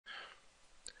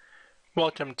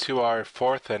Welcome to our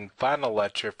fourth and final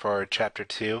lecture for Chapter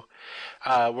 2.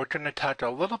 We're going to talk a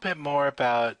little bit more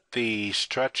about the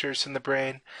structures in the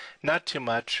brain, not too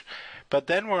much, but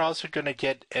then we're also going to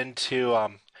get into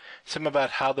some about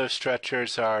how those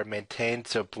structures are maintained,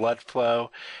 so blood flow,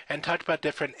 and talk about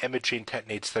different imaging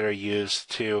techniques that are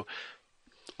used to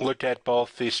look at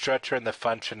both the structure and the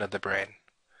function of the brain.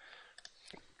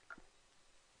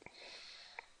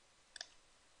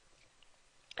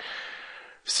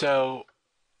 So,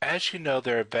 as you know,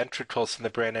 there are ventricles in the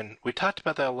brain, and we talked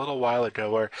about that a little while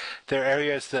ago, where there are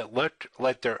areas that look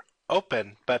like they're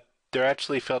open, but they're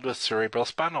actually filled with cerebral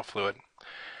spinal fluid.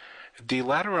 The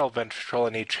lateral ventricle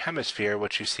in each hemisphere,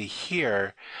 which you see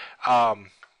here,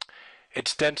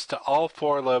 extends to all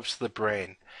four lobes of the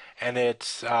brain, and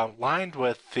it's lined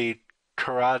with the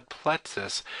carotid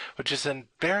plexus, which is a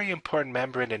very important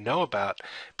membrane to know about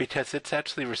because it's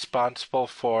actually responsible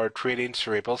for creating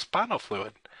cerebral spinal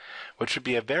fluid, which would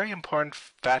be a very important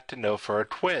fact to know for a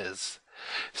quiz.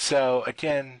 So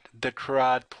again, the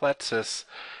carotid plexus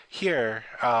here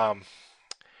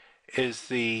is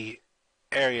the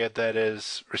area that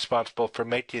is responsible for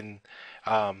making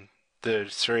the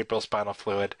cerebral spinal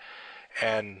fluid,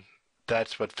 and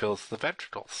that's what fills the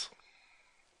ventricles.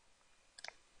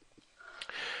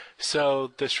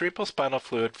 So the cerebral spinal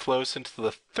fluid flows into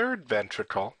the third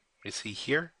ventricle, you see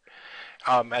here,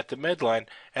 at the midline,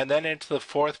 and then into the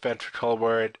fourth ventricle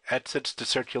where it exits to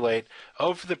circulate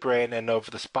over the brain and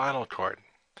over the spinal cord.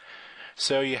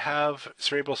 So you have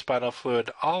cerebral spinal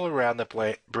fluid all around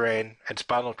the brain and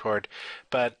spinal cord,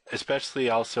 but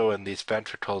especially also in these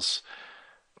ventricles.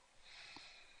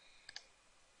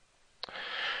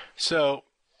 So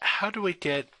how do we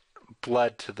get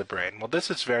blood to the brain? Well, this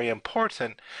is very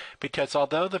important because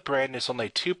although the brain is only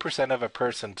 2% of a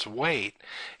person's weight,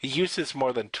 it uses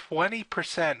more than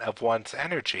 20% of one's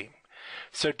energy.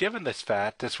 So given this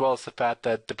fact, as well as the fact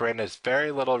that the brain has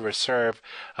very little reserve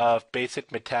of basic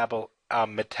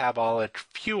metabolic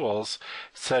fuels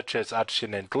such as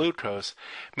oxygen and glucose,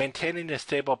 maintaining a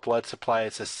stable blood supply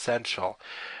is essential.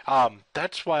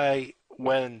 That's why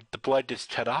when the blood gets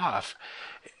cut off,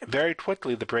 very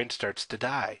quickly the brain starts to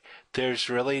die. There's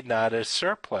really not a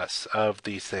surplus of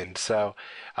these things. So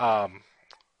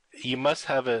you must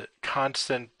have a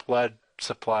constant blood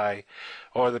supply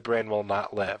or the brain will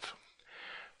not live.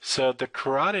 So the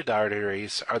carotid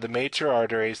arteries are the major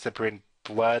arteries that bring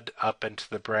blood up into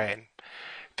the brain.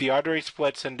 The artery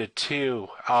splits into two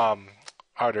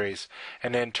arteries,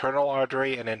 an internal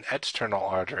artery and an external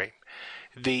artery.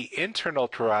 The internal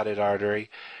carotid artery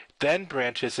then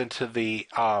branches into the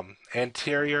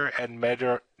anterior and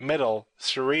middle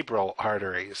cerebral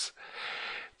arteries.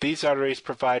 These arteries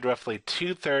provide roughly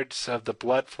 2/3 of the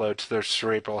blood flow to their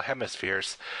cerebral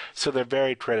hemispheres, so they're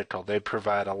very critical. They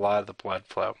provide a lot of the blood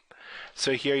flow.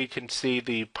 So here you can see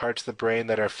the parts of the brain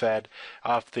that are fed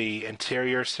off the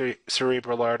anterior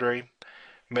cerebral artery,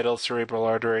 middle cerebral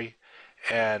artery,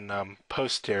 and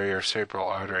posterior cerebral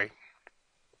artery.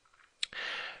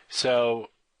 So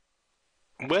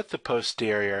with the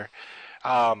posterior,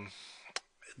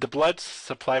 the blood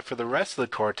supply for the rest of the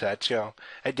cortex,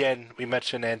 again, we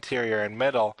mentioned anterior and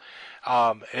middle,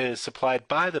 is supplied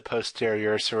by the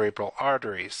posterior cerebral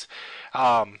arteries.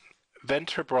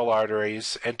 Vertebral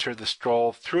arteries enter the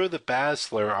skull through the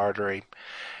basilar artery,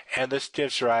 and this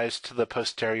gives rise to the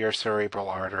posterior cerebral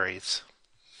arteries.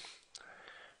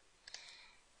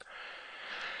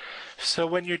 So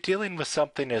when you're dealing with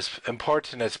something as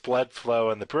important as blood flow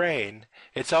in the brain,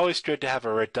 it's always good to have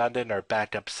a redundant or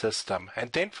backup system,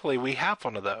 and thankfully we have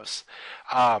one of those.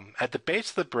 At the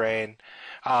base of the brain,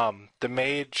 the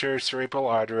major cerebral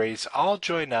arteries all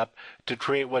join up to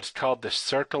create what's called the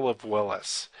circle of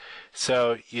Willis.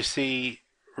 So you see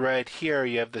right here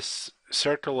you have this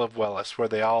circle of Willis where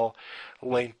they all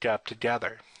link up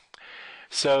together.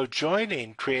 So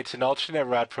joining creates an alternate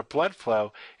route for blood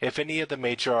flow if any of the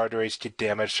major arteries get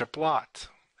damaged or blocked.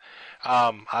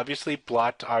 Obviously,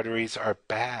 blocked arteries are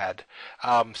bad.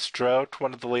 Stroke,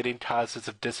 one of the leading causes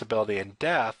of disability and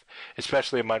death,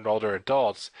 especially among older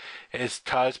adults, is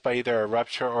caused by either a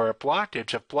rupture or a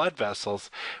blockage of blood vessels,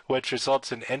 which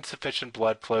results in insufficient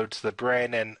blood flow to the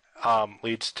brain and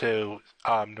leads to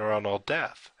neuronal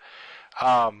death.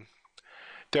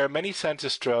 There are many signs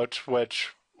of stroke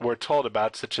which we're told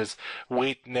about, such as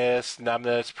weakness,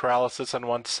 numbness, paralysis on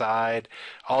one side,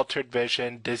 altered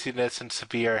vision, dizziness and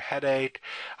severe headache,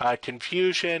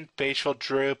 confusion, facial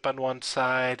droop on one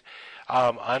side,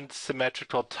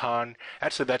 unsymmetrical tongue.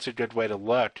 Actually, that's a good way to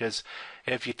look, is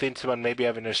if you think someone may be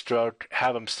having a stroke,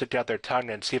 have them stick out their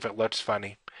tongue and see if it looks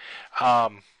funny.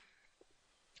 And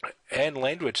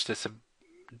language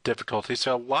difficulties.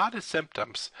 So a lot of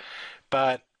symptoms,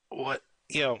 but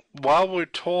while we're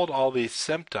told all these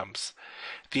symptoms,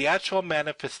 the actual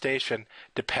manifestation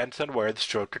depends on where the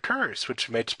stroke occurs, which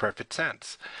makes perfect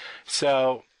sense.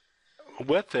 So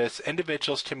with this,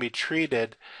 individuals can be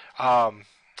treated, and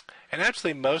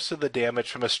actually most of the damage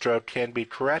from a stroke can be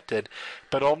corrected,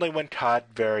 but only when caught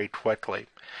very quickly.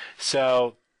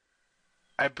 So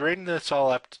I bring this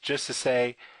all up just to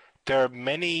say there are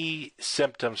many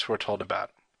symptoms we're told about.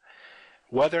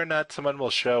 Whether or not someone will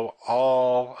show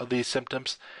all of these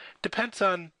symptoms depends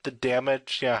on the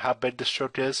damage, how big the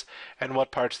stroke is, and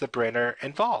what parts of the brain are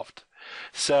involved.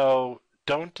 So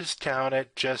don't discount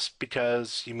it just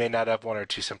because you may not have one or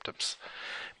two symptoms.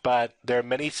 But there are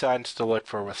many signs to look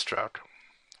for with stroke.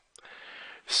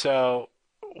 So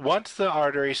once the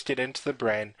arteries get into the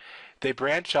brain, they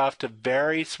branch off to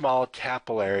very small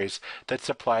capillaries that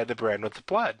supply the brain with the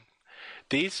blood.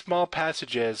 These small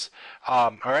passages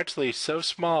are actually so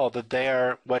small that they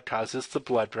are what causes the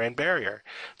blood-brain barrier.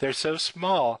 They're so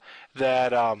small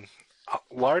that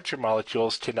larger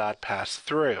molecules cannot pass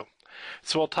through.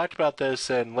 So we'll talk about this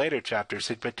in later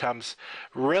chapters. It becomes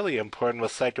really important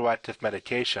with psychoactive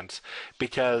medications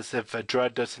because if a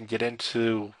drug doesn't get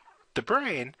into the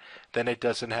brain, then it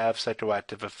doesn't have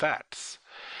psychoactive effects.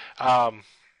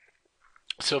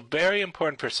 So very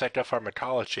important for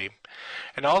psychopharmacology,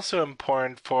 and also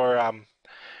important for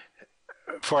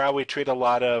how we treat a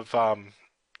lot of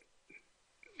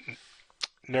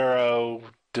neuro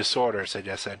disorders, I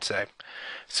guess I'd say.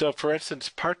 So, for instance,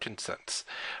 Parkinson's.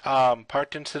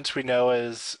 Parkinson's we know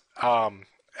is a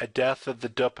death of the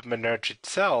dopaminergic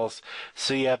cells,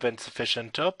 so you have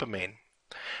insufficient dopamine.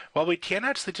 Well, we can't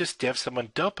actually just give someone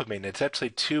dopamine. It's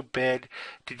actually too big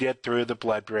to get through the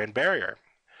blood-brain barrier.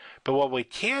 But what we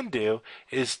can do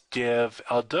is give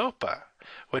L-Dopa,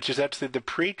 which is actually the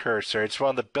precursor. It's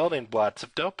one of the building blocks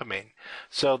of dopamine.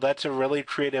 So that's a really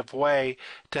creative way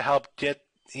to help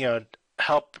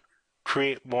help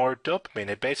create more dopamine.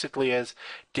 It basically is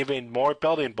giving more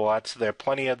building blocks. There are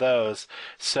plenty of those,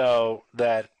 so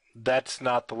that's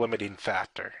not the limiting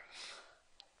factor.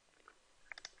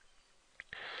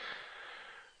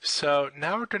 So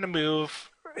now we're going to move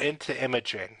into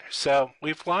imaging. So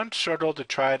we've long struggled to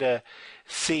try to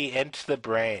see into the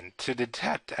brain to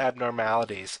detect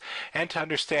abnormalities and to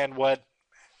understand what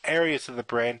areas of the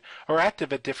brain are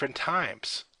active at different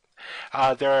times.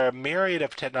 There are a myriad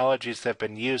of technologies that have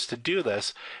been used to do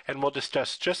this, and we'll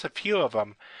discuss just a few of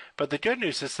them. But the good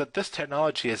news is that this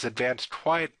technology has advanced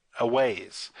quite a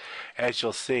ways, as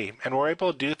you'll see, and we're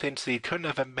able to do things that you couldn't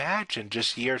have imagined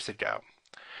just years ago.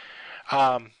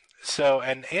 So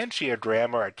an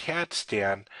angiogram or a CAT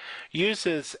scan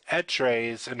uses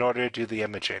X-rays in order to do the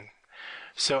imaging.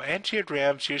 So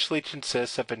angiograms usually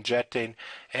consist of injecting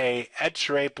a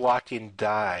X-ray blocking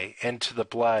dye into the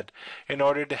blood in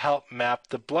order to help map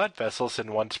the blood vessels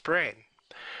in one's brain.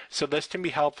 So this can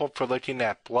be helpful for looking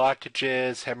at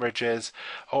blockages, hemorrhages,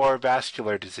 or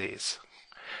vascular disease.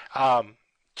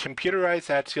 Computerized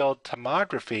axial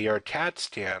tomography or CAT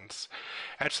scans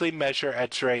actually measure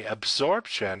X-ray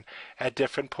absorption at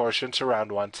different portions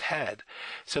around one's head.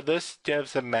 So this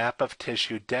gives a map of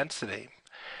tissue density.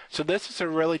 So this is a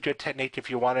really good technique if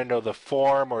you want to know the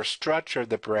form or structure of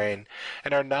the brain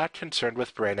and are not concerned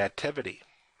with brain activity.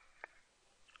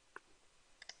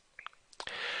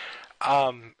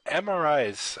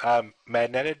 MRIs,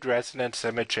 magnetic resonance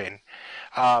imaging,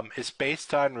 is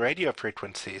based on radio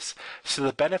frequencies. So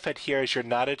the benefit here is you're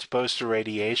not exposed to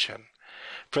radiation.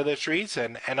 For this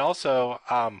reason, and also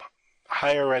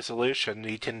higher resolution,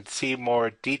 you can see more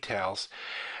details.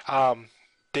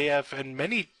 They have, in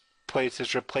many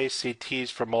places, replaced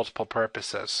CTs for multiple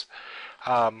purposes.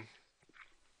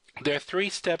 There are 3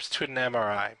 steps to an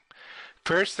MRI.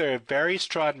 First, there are very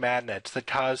strong magnets that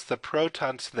cause the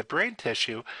protons in the brain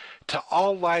tissue to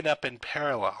all line up in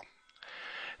parallel.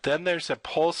 Then there's a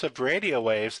pulse of radio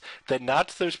waves that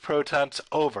knocks those protons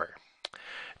over.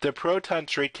 The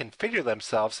protons reconfigure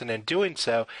themselves and in doing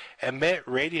so emit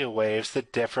radio waves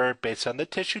that differ based on the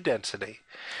tissue density.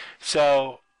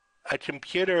 So a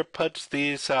computer puts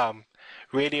these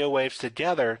radio waves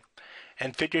together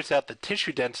and figures out the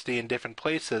tissue density in different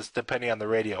places depending on the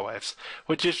radio waves,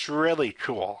 which is really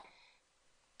cool.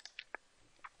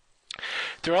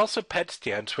 There are also PET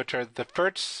scans, which are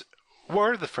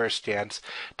were the first scans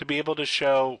to be able to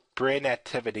show brain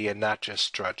activity and not just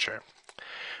structure.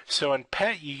 So in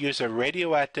PET, you use a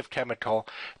radioactive chemical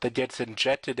that gets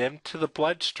injected into the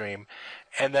bloodstream,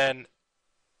 and then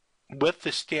with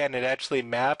the scan, it actually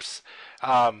maps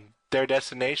their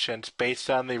destinations based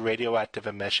on the radioactive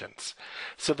emissions.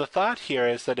 So the thought here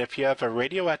is that if you have a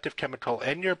radioactive chemical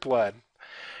in your blood,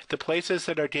 The places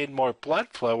that are getting more blood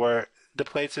flow are the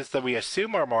places that we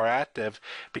assume are more active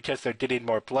because they're getting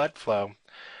more blood flow,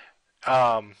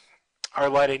 are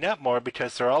lighting up more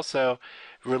because they're also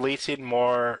releasing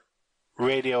more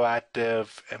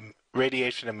radioactive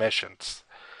radiation emissions.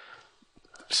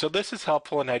 So this is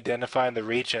helpful in identifying the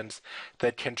regions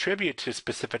that contribute to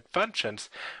specific functions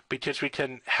because we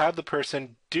can have the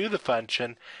person do the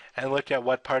function and look at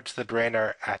what parts of the brain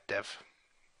are active.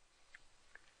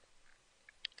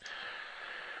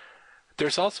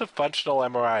 There's also functional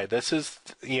MRI. This is,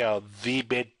 the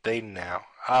big thing now.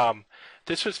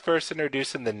 This was first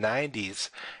introduced in the 90s,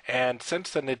 and since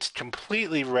then it's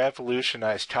completely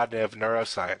revolutionized cognitive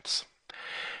neuroscience.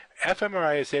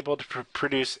 fMRI is able to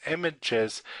produce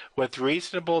images with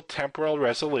reasonable temporal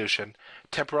resolution.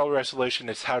 Temporal resolution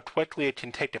is how quickly it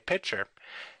can take a picture,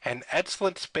 and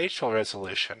excellent spatial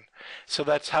resolution. So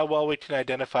that's how well we can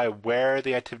identify where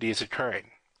the activity is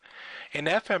occurring. In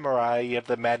fMRI, you have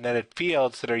the magnetic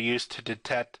fields that are used to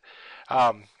detect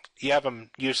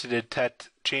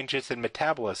changes in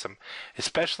metabolism,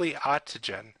 especially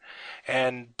oxygen,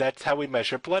 and that's how we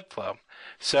measure blood flow.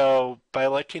 So by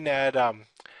looking at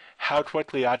how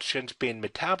quickly oxygen is being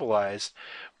metabolized,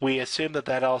 we assume that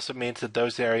that also means that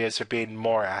those areas are being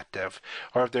more active,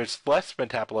 or if there's less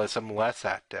metabolism, less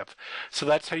active. So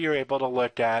that's how you're able to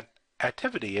look at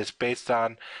activity, is based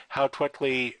on how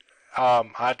quickly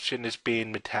oxygen is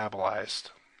being metabolized.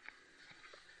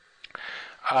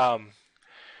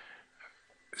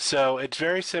 So it's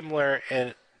very similar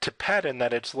to PET in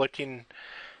that it's looking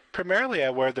primarily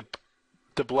at where the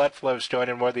blood flow is going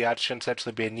and where the oxygen is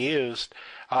actually being used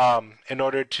in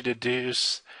order to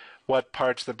deduce what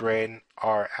parts of the brain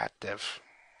are active.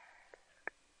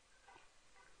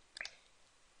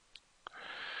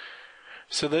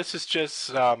 So this is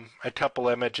just a couple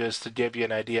images to give you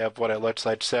an idea of what it looks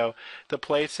like. So the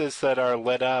places that are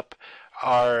lit up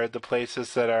are the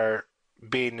places that are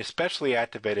being especially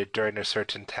activated during a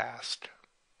certain task.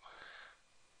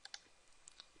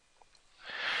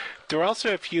 There are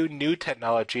also a few new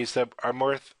technologies that are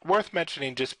worth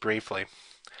mentioning just briefly.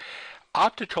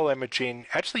 Optical imaging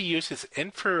actually uses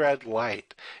infrared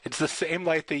light. It's the same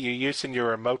light that you use in your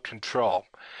remote control.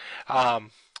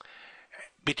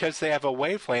 Because they have a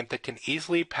wavelength that can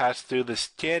easily pass through the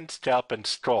skin, scalp, and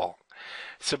skull.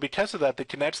 So because of that, they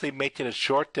can actually make it a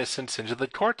short distance into the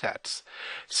cortex.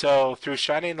 So through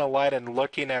shining the light and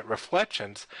looking at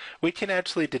reflections, we can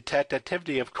actually detect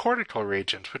activity of cortical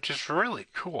regions, which is really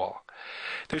cool.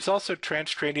 There's also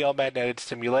transcranial magnetic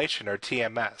stimulation, or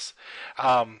TMS,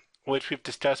 which we've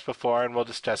discussed before and we'll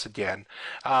discuss again.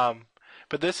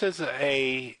 But this is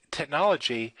a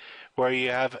technology where you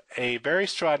have a very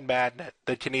strong magnet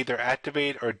that can either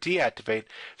activate or deactivate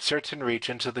certain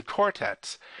regions of the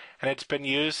cortex. And it's been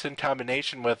used in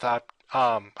combination with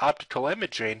optical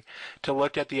imaging to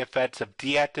look at the effects of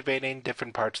deactivating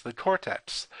different parts of the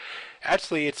cortex.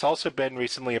 Actually, it's also been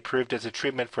recently approved as a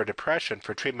treatment for depression,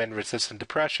 for treatment-resistant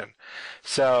depression.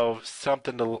 So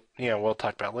something to, we'll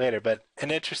talk about later, but an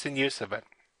interesting use of it.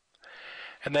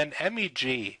 And then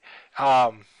MEG.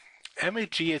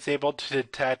 MEG is able to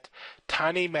detect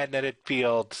tiny magnetic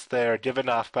fields that are given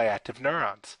off by active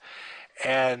neurons,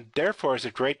 and therefore is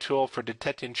a great tool for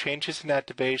detecting changes in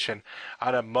activation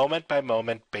on a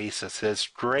moment-by-moment basis. It has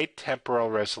great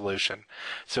temporal resolution.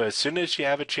 So as soon as you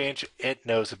have a change, it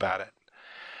knows about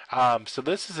it. So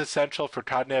this is essential for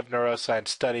cognitive neuroscience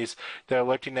studies that are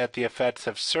looking at the effects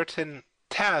of certain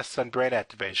tasks on brain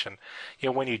activation.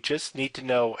 When you just need to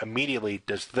know immediately,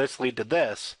 does this lead to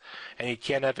this, and you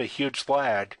can't have a huge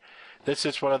lag, this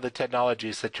is one of the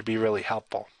technologies that could be really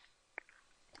helpful.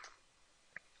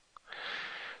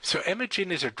 So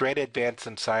imaging is a great advance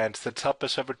in science that's helped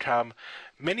us overcome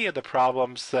many of the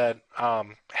problems that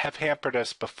have hampered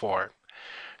us before.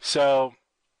 So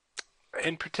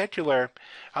in particular,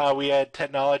 we had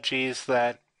technologies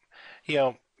that,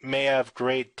 may have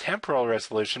great temporal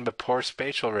resolution but poor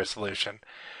spatial resolution.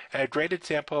 And a great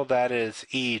example of that is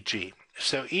EEG.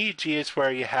 So EEG is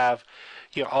where you have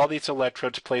all these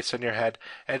electrodes placed on your head,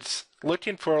 and it's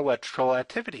looking for electrical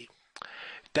activity.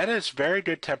 That has very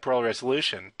good temporal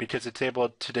resolution because it's able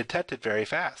to detect it very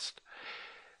fast.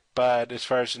 But as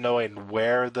far as knowing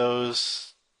where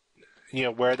those,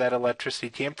 where that electricity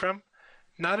came from,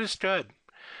 not as good.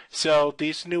 So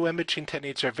these new imaging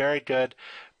techniques are very good,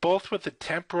 both with the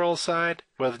temporal side,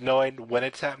 with knowing when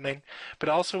it's happening, but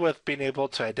also with being able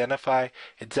to identify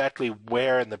exactly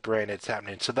where in the brain it's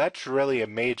happening. So that's really a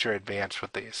major advance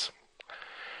with these.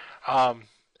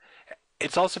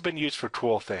 it's also been used for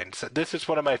cool things. This is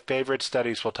one of my favorite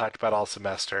studies we'll talk about all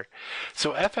semester.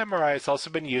 So fMRI has also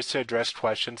been used to address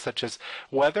questions such as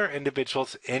whether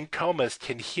individuals in comas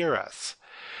can hear us.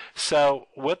 So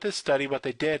with this study, what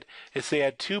they did is they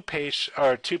had two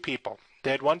people.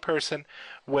 They had one person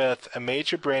with a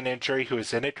major brain injury who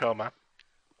was in a coma,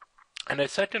 and a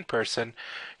second person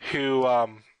who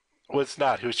was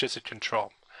not, who was just a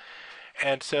control.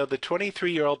 And so the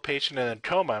 23-year-old patient in a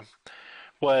coma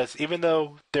was, even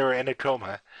though they were in a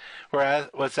coma,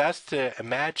 was asked to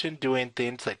imagine doing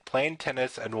things like playing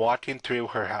tennis and walking through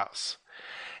her house.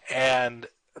 And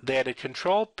they had a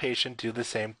control patient do the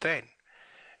same thing.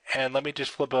 And let me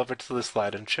just flip over to the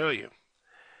slide and show you.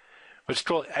 Which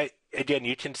cool. Again,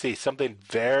 you can see something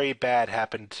very bad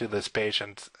happened to this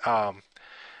patient.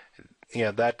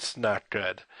 That's not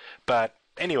good. But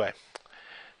anyway,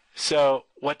 so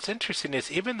what's interesting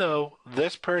is even though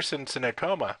this person's in a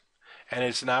coma and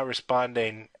is not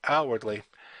responding outwardly,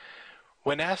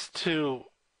 when asked to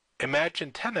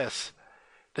imagine tennis,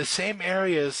 the same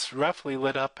areas roughly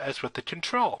lit up as with the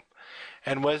control.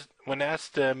 And when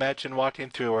asked to imagine walking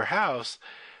through her house,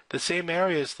 the same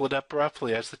areas lit up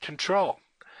roughly as the control.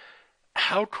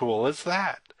 How cool is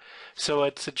that? So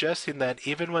it's suggesting that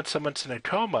even when someone's in a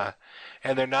coma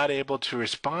and they're not able to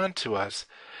respond to us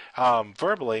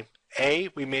verbally, A,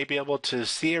 we may be able to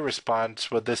see a response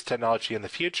with this technology in the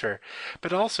future,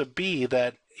 but also B,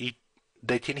 that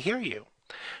they can hear you.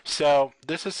 So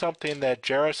this is something that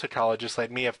geropsychologists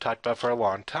like me have talked about for a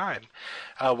long time.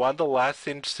 One of the last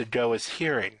things to go is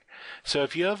hearing. So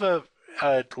if you have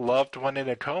a loved one in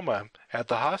a coma at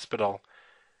the hospital,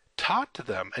 talk to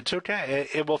them. It's okay.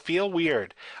 It will feel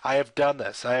weird. I have done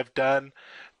this. I have done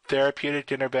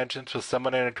therapeutic interventions with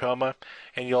someone in a coma,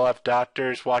 and you'll have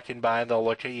doctors walking by and they'll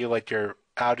look at you like you're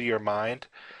out of your mind.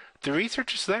 The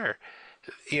research is there.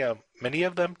 Many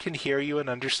of them can hear you and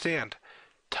understand.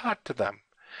 Talk to them.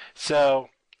 So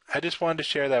I just wanted to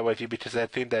share that with you because I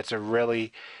think that's a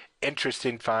really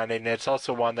interesting finding. And it's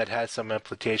also one that has some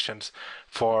implications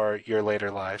for your later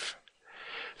life.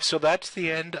 So that's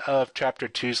the end of Chapter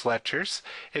 2's lectures.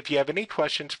 If you have any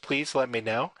questions, please let me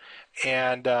know.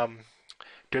 And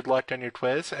good luck on your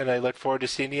quiz, and I look forward to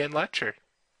seeing you in lecture.